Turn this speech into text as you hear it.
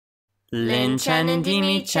Linh-chan and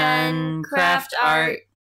Dimi-chan craft art.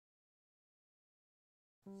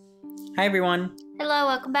 Hi everyone. Hello,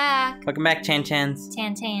 welcome back. Welcome back, Chan-chans.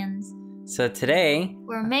 Tan-tans. So today,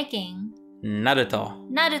 we're making Naruto.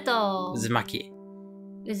 Uzumaki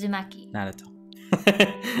Naruto.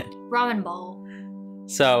 Ramen bowl.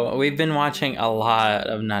 So we've been watching a lot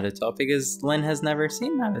of Naruto because Lynn has never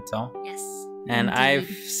seen Naruto. Yes. And indeed. I've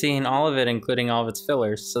seen all of it, including all of its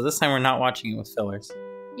fillers. So this time we're not watching it with fillers.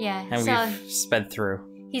 Yeah. And so we've sped through.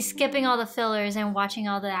 He's skipping all the fillers and watching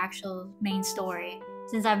all the actual main story,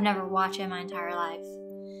 since I've never watched it my entire life.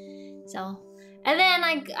 So, and then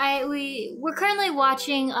we're currently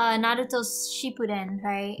watching Naruto Shippuden,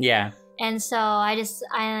 right? Yeah. And so I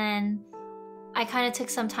kind of took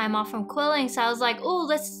some time off from quilling, so I was like, oh,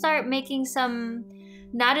 let's start making some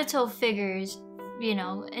Naruto figures, you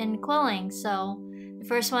know, in quilling. So the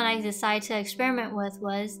first one I decided to experiment with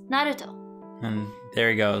was Naruto. And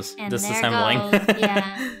there he goes, and disassembling. There goes.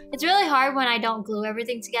 Yeah. It's really hard when I don't glue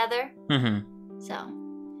everything together.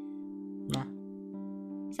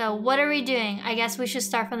 So what are we doing? I guess we should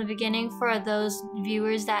start from the beginning for those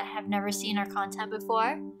viewers that have never seen our content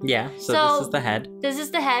before. Yeah, so this is the head. This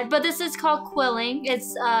is the head, but this is called quilling.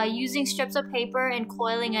 It's using strips of paper and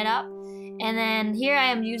coiling it up. And then here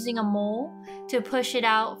I am using a mole to push it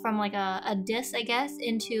out from like a disc, I guess,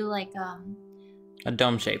 into like a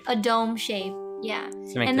dome shape. A dome shape, yeah.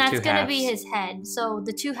 And that's gonna be his head. So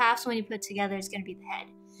the two halves, when you put together, is gonna be the head.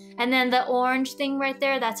 And then the orange thing right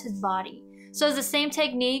there, that's his body. So it's the same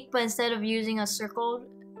technique, but instead of using a circled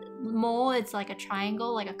mole, it's like a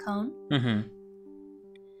triangle, like a cone.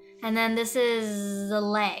 And then this is the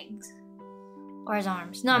legs, or his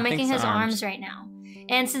arms. No, I'm making his arms right now.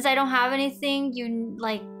 And since I don't have anything,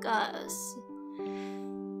 like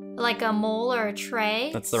a mole or a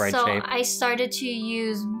tray. That's the right shape. So I started to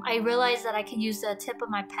I realized that I can use the tip of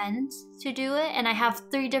my pens to do it. And I have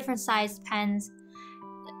 3 different sized pens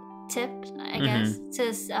tipped, I guess,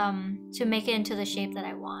 to make it into the shape that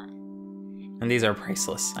I want. And these are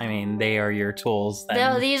priceless. I mean, they are your tools.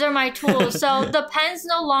 These are my tools. So the pens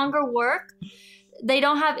no longer work. They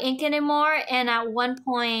don't have ink anymore. And at one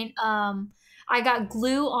point, I got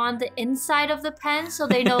glue on the inside of the pen, so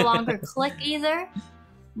they no longer click either.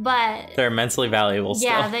 But they're immensely valuable still.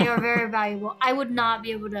 Yeah, they are very valuable. I would not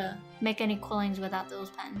be able to make any quillings without those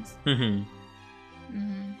pens.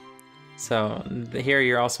 So here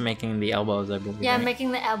you're also making the elbows, I believe. Yeah, right? I'm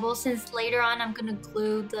making the elbows, since later on I'm gonna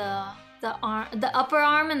glue the upper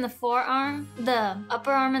arm and the forearm, the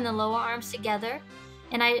upper arm and the lower arms together.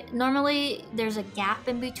 And normally there's a gap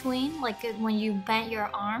in between, like when you bent your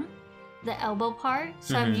arm, the elbow part.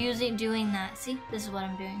 So I'm doing that. See, this is what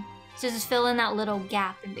I'm doing. So just fill in that little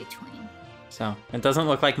gap in between. So it doesn't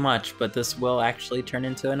look like much, but this will actually turn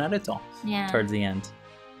into a Naruto towards the end.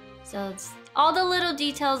 So it's all the little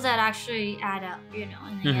details that actually add up, you know,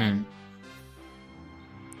 in the end.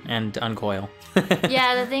 And uncoil.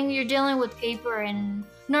 Yeah, the thing, you're dealing with paper, and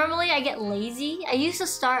normally I get lazy. I used to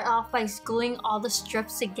start off by gluing all the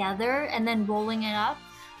strips together and then rolling it up,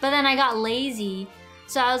 but then I got lazy.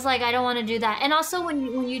 So I was like, I don't want to do that. And also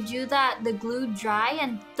when you do that, the glue dry,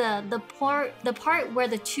 and the part where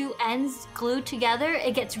the two ends glued together,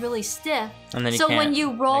 it gets really stiff. And then when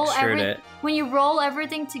you roll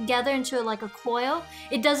everything together into like a coil,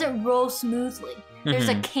 it doesn't roll smoothly. There's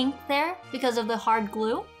a kink there because of the hard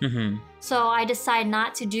glue. So I decide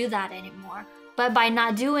not to do that anymore. But by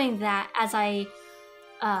not doing that, as I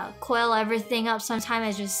coil everything up,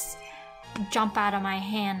 sometimes I just jump out of my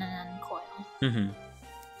hand and then coil.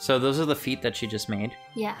 So those are the feet that she just made.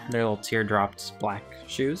 Yeah. They're little teardropped black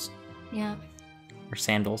shoes. Yeah. Or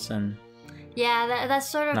sandals, and yeah, that's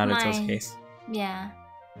sort of Naruto's case. Yeah.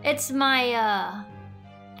 It's my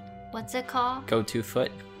what's it called? Go-to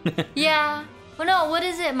foot. Yeah. Well, no, what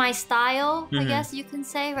is it? My style, I guess you can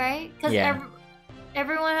say, right? Because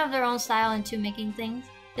everyone have their own style into making things.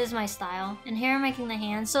 This is my style. And here I'm making the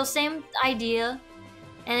hands. So same idea.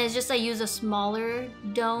 And it's just I use a smaller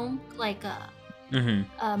dome, like a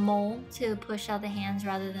mole, to push out the hands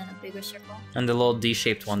rather than a bigger circle. And the little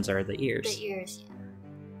D-shaped ones are the ears. The ears,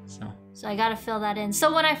 yeah. So I gotta fill that in.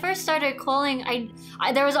 So when I first started quilling,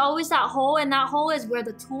 there was always that hole, and that hole is where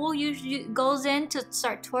the tool usually goes in to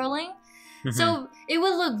start twirling. So it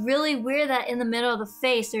would look really weird that in the middle of the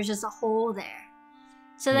face there's just a hole there.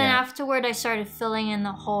 So then afterward I started filling in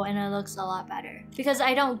the hole, and it looks a lot better. Because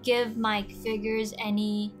I don't give my figures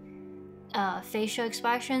any facial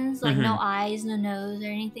expressions, like no eyes, no nose, or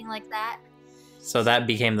anything like that. So that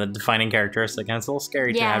became the defining characteristic, and it's a little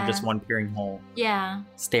scary to have just one peering hole. Yeah.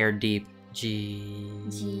 Stare deep. G.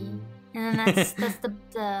 And then that's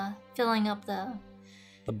the filling up the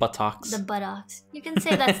The buttocks. The buttocks. You can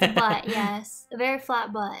say that's the butt, yes. A very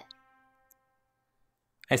flat butt.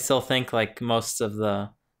 I still think like most of the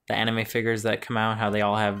anime figures that come out, how they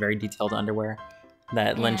all have very detailed underwear.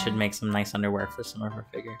 That Lynn should make some nice underwear for some of her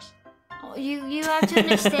figures. You have to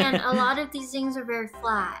understand, a lot of these things are very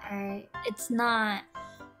flat, alright? It's not...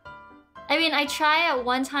 I mean, I try at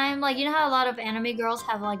one time, like, you know how a lot of anime girls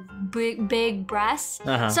have, like, big breasts?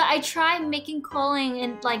 So I try making culling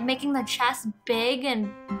and, like, making the chest big and,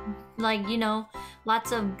 like, you know,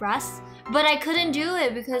 lots of breasts. But I couldn't do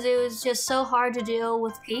it because it was just so hard to deal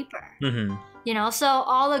with paper. You know, so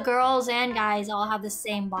all the girls and guys all have the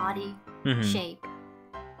same body shape.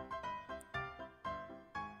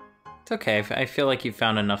 It's okay. I feel like you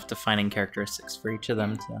found enough defining characteristics for each of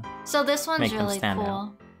them to So this one's make them really stand cool.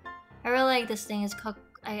 out. I really like this thing. It's called,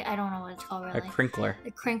 I don't know what it's called really. A crinkler. A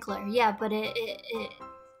crinkler, yeah, but it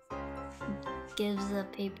gives the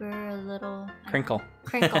paper a little... Crinkle.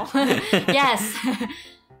 Crinkle. Yes.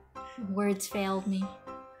 Words failed me.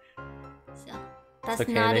 So that's It's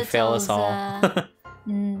okay, not they fail us all.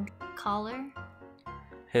 collar.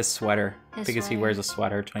 His sweater. His because he sweater. wears a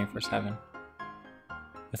sweater 24/7.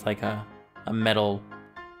 With like a metal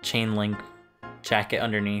chain link jacket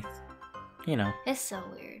underneath. You know, It's so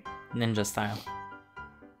weird. ninja style.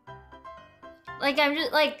 Like, I'm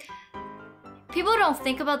just like, people don't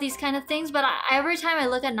think about these kind of things, but every time I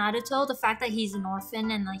look at Naruto, the fact that he's an orphan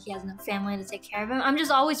and like he has no family to take care of him, I'm just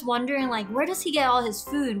always wondering, like, where does he get all his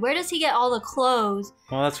food? Where does he get all the clothes?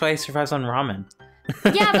 Well, that's why he survives on ramen.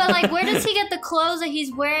 Yeah, but like, where does he get the clothes that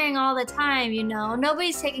he's wearing all the time, you know?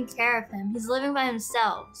 Nobody's taking care of him. He's living by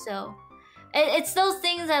himself, so... It's those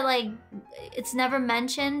things that, like, it's never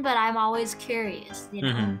mentioned, but I'm always curious, you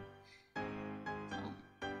know?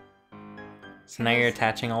 So now you're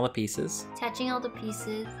attaching all the pieces. Attaching all the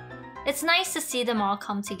pieces. It's nice to see them all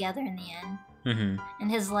come together in the end.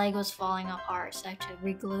 And his leg was falling apart, so I had to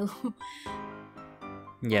re-glue.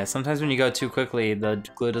 Yeah, sometimes when you go too quickly, the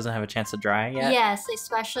glue doesn't have a chance to dry yet. Yes,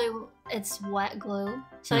 especially it's wet glue.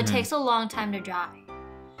 So it takes a long time to dry.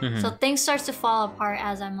 So things starts to fall apart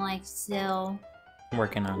as I'm like still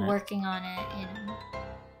working on it, you know.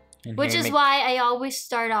 And Which here is why I always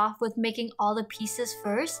start off with making all the pieces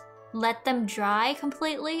first, let them dry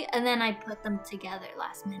completely, and then I put them together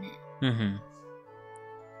last minute.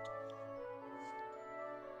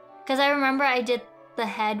 Because I remember I did the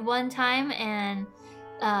head one time and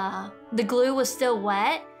the glue was still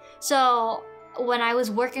wet. So when I was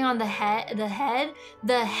working on the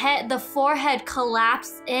forehead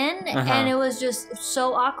collapsed in, and it was just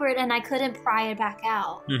so awkward, and I couldn't pry it back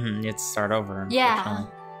out. You had to start over. Yeah.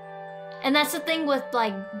 And that's the thing with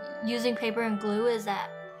like using paper and glue, is that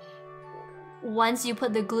once you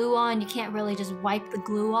put the glue on, you can't really just wipe the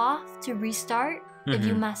glue off to restart if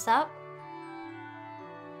you mess up.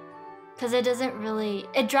 Because it doesn't really...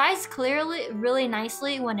 It dries clearly, really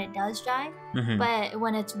nicely when it does dry. But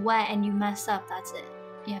when it's wet and you mess up, that's it.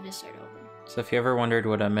 You have to start over. So if you ever wondered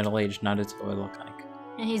what a middle-aged Naruto would look like.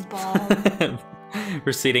 And he's bald.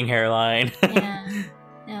 Receding hairline.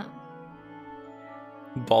 Yeah.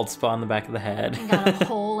 Bald spot on the back of the head. And got a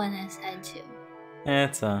hole in his head, too.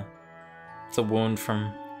 It's a wound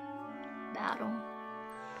from... battle.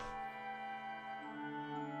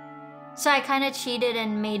 So I kind of cheated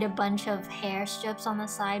and made a bunch of hair strips on the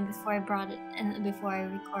side before I brought it and before I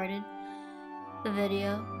recorded the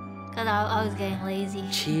video, because I was getting lazy.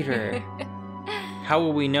 Cheater. How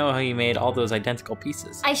will we know how you made all those identical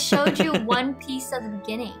pieces? I showed you one piece at the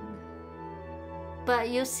beginning, but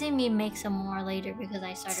you'll see me make some more later because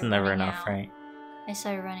I started. It's never running enough, out. right? I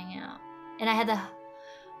started running out, and I had the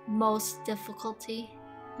most difficult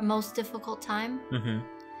time.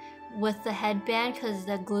 With the headband because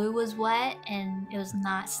the glue was wet and it was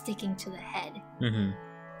not sticking to the head. But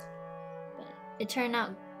it turned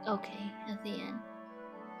out okay at the end.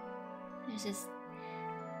 There's just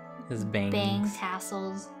His bangs. bang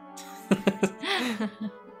tassels. I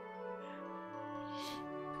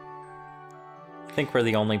think we're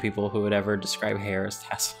the only people who would ever describe hair as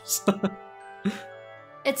tassels.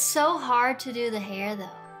 It's so hard to do the hair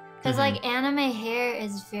though, because like anime hair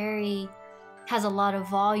is has a lot of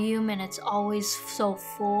volume and it's always so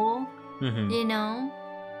full, you know?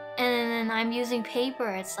 And then I'm using paper,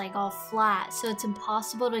 it's like all flat, so it's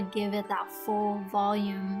impossible to give it that full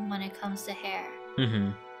volume when it comes to hair.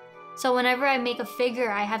 So whenever I make a figure,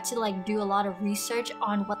 I have to like do a lot of research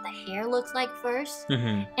on what the hair looks like first.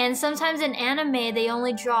 And sometimes in anime, they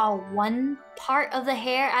only draw one part of the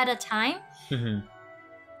hair at a time.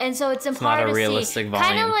 and so it's not hard a to realistic see. volume.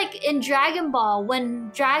 Kind of like in Dragon Ball,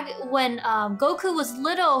 when Goku was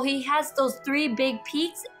little, he has those 3 big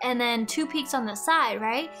peaks and then 2 peaks on the side,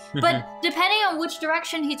 right? But depending on which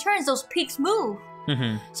direction he turns, those peaks move.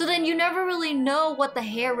 So then you never really know what the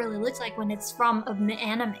hair really looks like when it's from an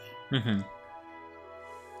anime.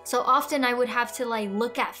 So often I would have to like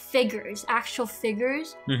look at figures, actual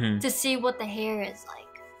figures, to see what the hair is like.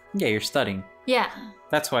 Yeah, you're studying. Yeah.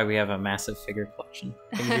 That's why we have a massive figure collection.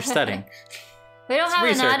 Because you're studying. We don't It's have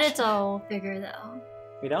research. a Naruto figure though.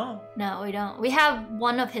 We don't? No, we don't. We have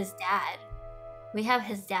one of his dad. We have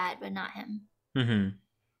his dad, but not him.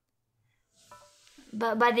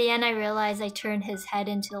 But by the end, I realized I turned his head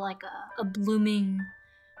into like a blooming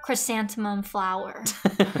chrysanthemum flower.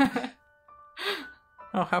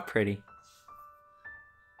 Oh, how pretty.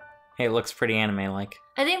 Hey, it looks pretty anime-like.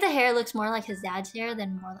 I think the hair looks more like his dad's hair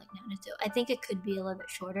than more like Naruto. I think it could be a little bit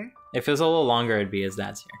shorter. If it was a little longer, it'd be his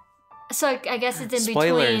dad's hair. So I guess it's in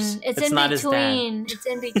Spoilers. between. It's not his dad. It's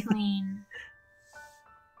in between.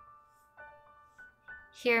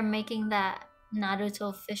 Here, making that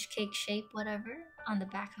Naruto fish cake shape, whatever, on the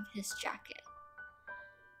back of his jacket.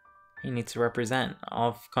 He needs to represent. All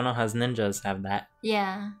of Konoha's ninjas have that.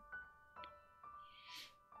 Yeah.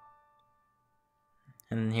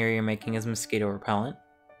 And here you're making his mosquito repellent.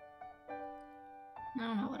 I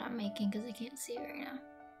don't know what I'm making because I can't see right now.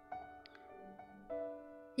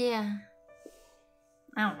 Yeah.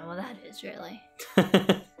 I don't know what that is, really.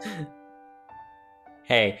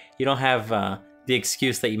 Hey, you don't have the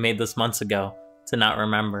excuse that you made this months ago to not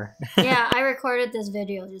remember. Yeah, I recorded this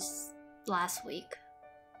video just last week.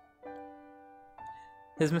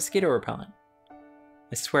 His mosquito repellent.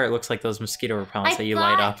 I swear it looks like those mosquito repellents that you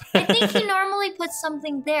light up. I think he normally puts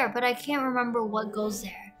something there, but I can't remember what goes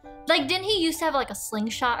there. Like, didn't he used to have like a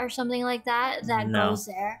slingshot or something like that goes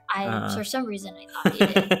there? For some reason I thought he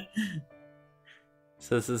did.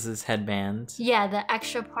 So this is his headband. Yeah, the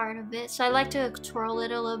extra part of it. So I like to twirl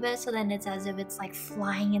it a little bit so then it's as if it's like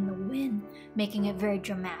flying in the wind, making it very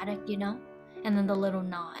dramatic, you know? And then the little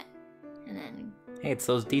knot. And then... Hey, it's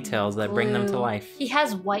those details that bring them to life. He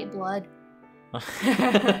has white blood. I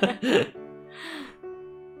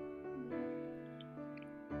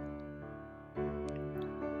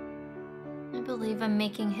believe I'm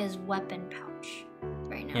making his weapon pouch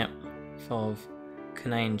right now. Yep, full of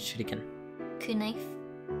kunai and shuriken. Kunai?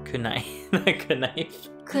 Kunai. Kunai.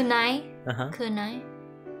 Kunai? Uh-huh. Kunai?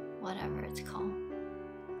 Whatever it's called.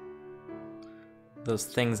 Those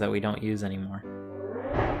things that we don't use anymore.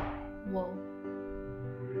 Whoa.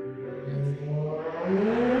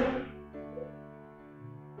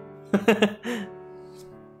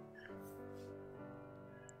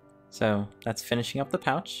 So that's finishing up the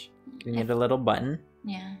pouch. Giving it a little button.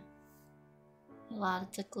 Yeah. A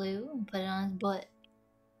lot of glue and put it on his butt.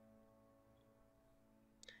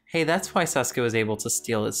 Hey, that's why Sasuke was able to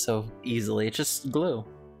steal it so easily. It's just glue.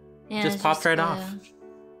 Yeah, Just it's popped right glue. off.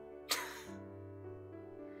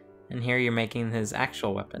 And here you're making his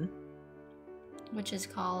actual weapon. Which is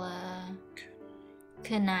called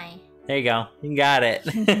kunai. There you go. You got it.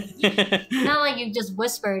 Not like you just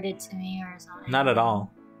whispered it to me or something. Not at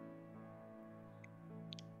all.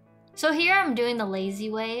 So here I'm doing the lazy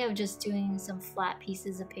way of just doing some flat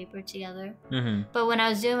pieces of paper together. But when I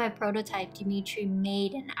was doing my prototype, Dimitri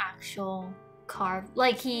made an actual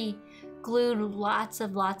like he glued lots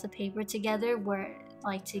of paper together where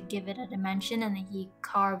like to give it a dimension, and then he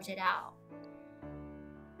carved it out.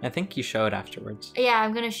 I think you show it afterwards. Yeah,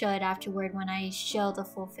 I'm gonna show it afterward when I show the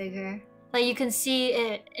full figure. Like you can see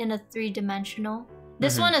it in a 3-dimensional.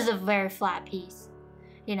 This one is a very flat piece,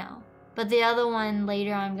 you know. But the other one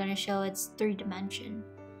later I'm gonna show it's 3-dimension.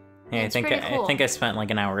 Yeah, It's pretty cool. I think I spent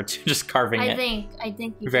like an hour or two just carving it. I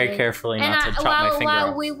think you very did. carefully And not to chop my finger while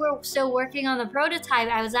off. we were still working on the prototype,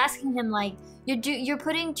 I was asking him like, you're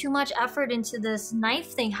putting too much effort into this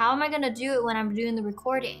knife thing. How am I gonna do it when I'm doing the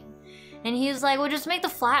recording? And he was like, well, just make the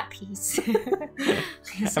flat piece.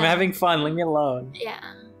 I'm having fun, leave me alone. Yeah.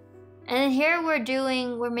 And here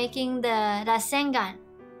we're making the Rasengan.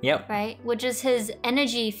 Yep. Right? Which is his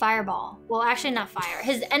energy fireball. Well, actually not fire.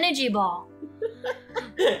 His energy ball.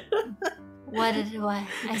 What?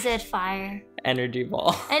 I said fire. Energy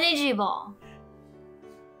ball. Energy ball.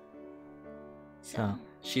 So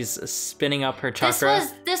she's spinning up her chakra.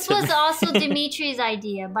 This was also Dimitri's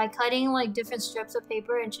idea by cutting like different strips of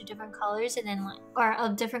paper into different colors and then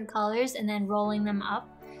of different colors and then rolling them up.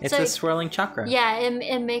 It's a swirling chakra. Yeah,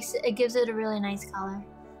 it gives it a really nice color.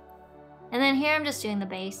 And then here I'm just doing the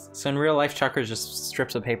base. So in real life, chakra is just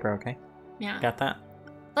strips of paper, okay? Yeah. Got that?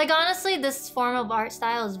 Like, honestly, this form of art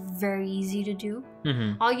style is very easy to do.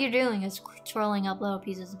 All you're doing is twirling up little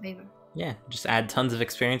pieces of paper. Yeah, just add tons of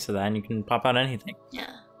experience to that and you can pop out anything.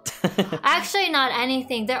 Yeah. Actually, not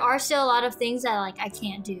anything. There are still a lot of things that, like, I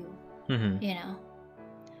can't do. You know?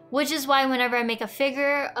 Which is why whenever I make a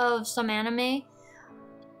figure of some anime,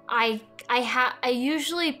 I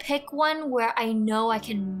usually pick one where I know I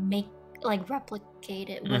can replicate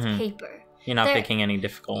it with paper. You're not picking any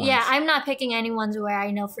difficult ones. Yeah, I'm not picking any ones where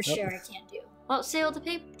I know for sure I can't do. Well, see,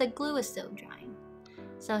 the glue is still drying.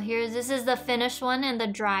 So this is the finished one and the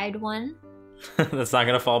dried one. That's not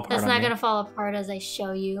gonna fall apart. That's not gonna fall apart as I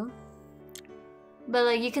show you. But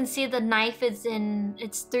like you can see the knife it's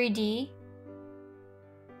 3D.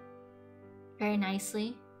 Very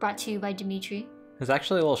nicely. Brought to you by Dimitri. It's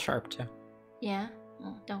actually a little sharp too. Yeah.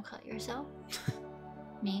 Well, don't cut yourself.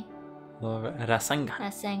 Me. Little Rasengan.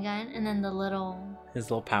 Rasengan. And then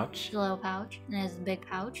his little pouch. His little pouch. And his big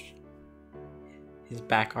pouch. His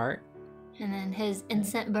back art. And then his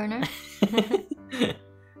incense burner.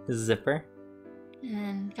 His zipper. And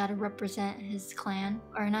then gotta represent his clan.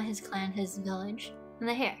 Or not his clan, his village. And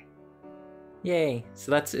the hair. Yay.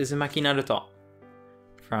 So that's Uzumaki Naruto.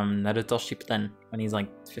 From Naruto Shippuden. When he's like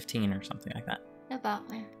 15 or something like that. About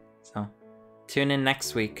there. So, tune in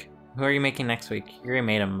next week. Who are you making next week? You already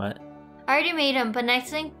made him, but... I already made him, but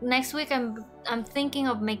next week I'm thinking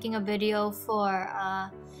of making a video for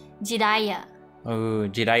Jiraiya. Oh,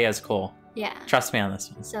 Jiraiya is cool. Yeah. Trust me on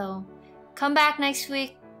this one. So, come back next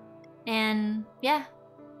week, and yeah.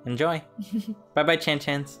 Enjoy. Bye-bye,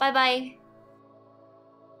 Chan-chans. Bye-bye.